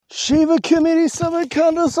Shiva Committee Summer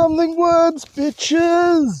Kinda Something Words,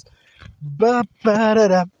 bitches! Ba ba da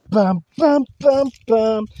da bum bum bum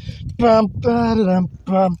bum bum ba da dum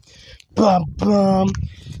bum bum bum.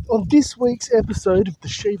 On this week's episode of the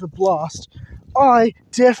Shiva Blast, I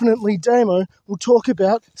definitely, Damo, will talk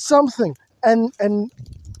about something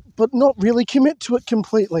but not really commit to it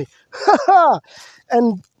completely. Ha ha!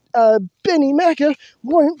 And Benny Macca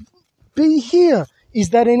won't be here.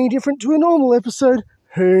 Is that any different to a normal episode?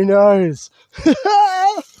 Who knows?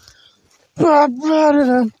 Hi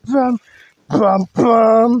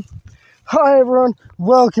everyone,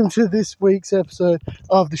 welcome to this week's episode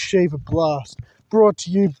of the Shiva Blast, brought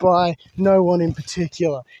to you by no one in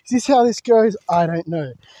particular. Is this how this goes? I don't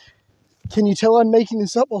know. Can you tell I'm making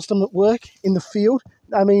this up whilst I'm at work in the field?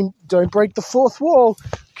 I mean, don't break the fourth wall,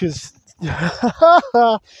 because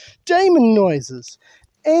Damon noises.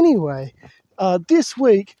 Anyway, this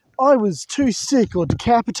week I was too sick or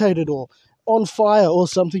decapitated or on fire or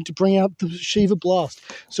something to bring out the Shiva Blast.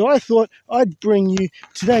 So I thought I'd bring you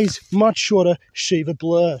today's much shorter Shiva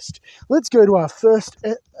Blast. Let's go to our first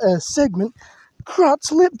segment,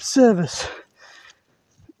 Krut's Lip Service.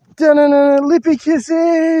 Lippy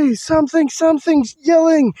kissy, something's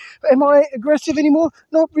yelling. Am I aggressive anymore?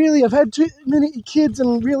 Not really. I've had too many kids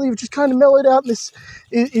and really have just kind of mellowed out. This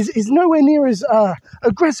is nowhere near as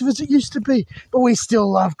aggressive as it used to be, but we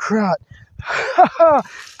still love Krut.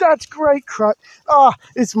 That's great, Krut.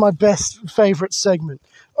 It's my best favourite segment.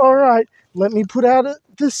 All right, let me put out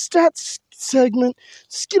the stats segment.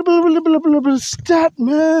 Stat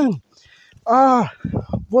man.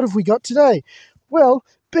 What have we got today? Well,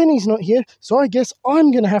 Benny's not here, so I guess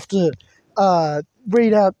I'm going to have to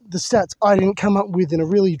read out the stats I didn't come up with in a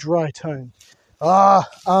really dry tone.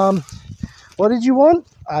 What did you want?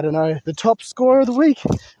 I don't know. The top scorer of the week?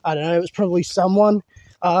 I don't know. It was probably someone.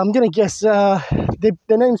 I'm going to guess their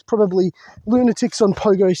name's probably Lunatics on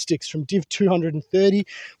Pogo Sticks from Div 230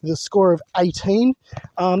 with a score of 18.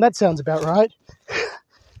 That sounds about right.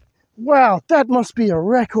 Wow, that must be a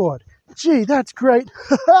record. Gee, that's great.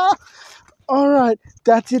 All right,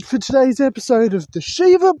 that's it for today's episode of the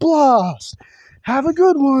Shiva Blast. Have a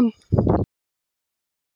good one.